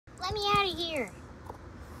Let me out of here.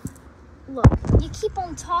 Look, you keep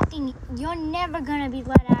on talking, you're never gonna be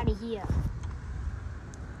let out of here.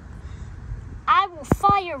 I will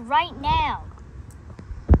fire right now.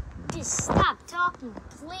 Just stop talking,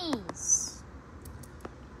 please.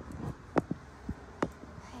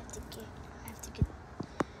 I have to get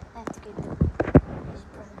his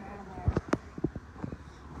brother out of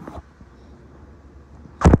there.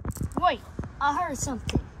 Wait, I heard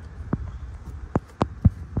something.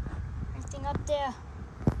 Anything up there?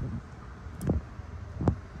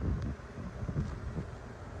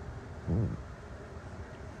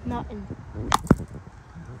 Nothing.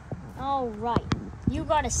 All right, you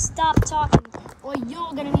gotta stop talking or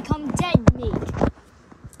you're gonna become dead meat.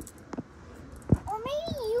 Or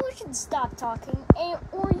maybe you should stop talking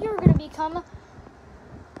or you're gonna become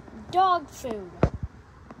dog food.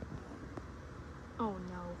 Oh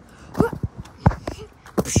no. Who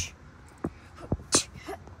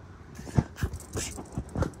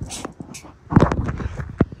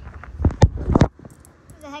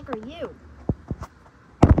the heck are you?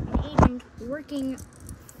 An agent working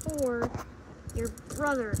for your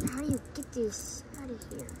brother. How do you get this out of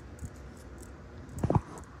here?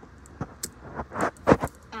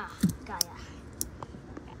 Ah, got ya.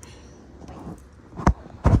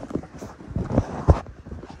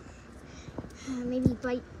 Maybe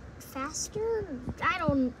bite faster? I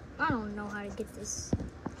don't know how to get this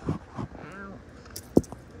out.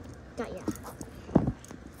 Got ya.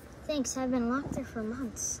 Thanks, I've been locked there for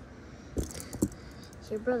months.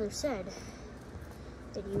 Your brother said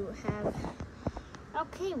that you have...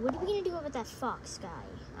 Okay, what are we gonna do about that fox guy?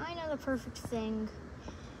 I know the perfect thing.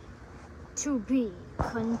 To be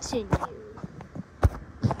continued.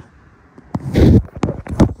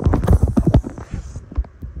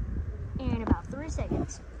 In about 3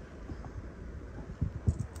 seconds.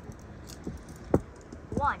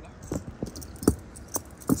 1,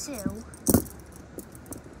 2...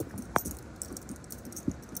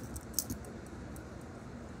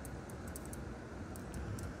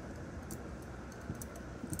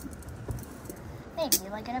 Maybe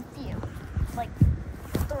like in a few, like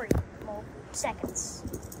 3 more seconds.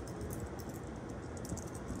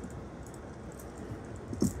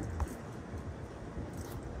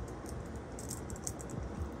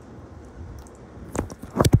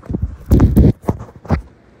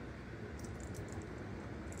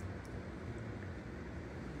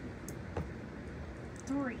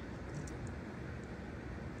 Three,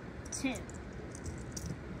 2.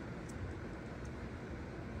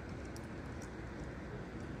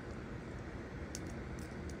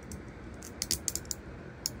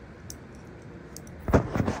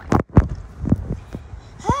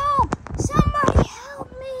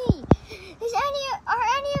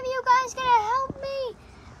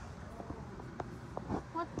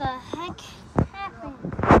 What the heck happened?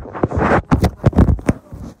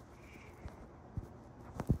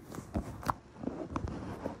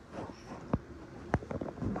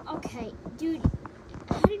 Okay, dude,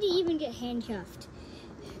 how did he even get handcuffed?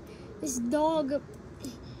 This dog,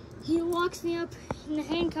 he locks me up in the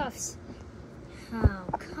handcuffs. Oh,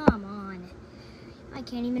 come on. I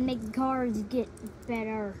can't even make guards get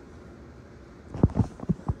better.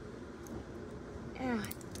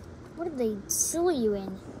 What did they seal you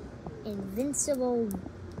in? Invincible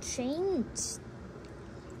chains?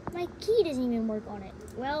 My key doesn't even work on it.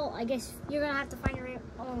 Well, I guess you're gonna have to find your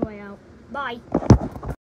own way out. Bye.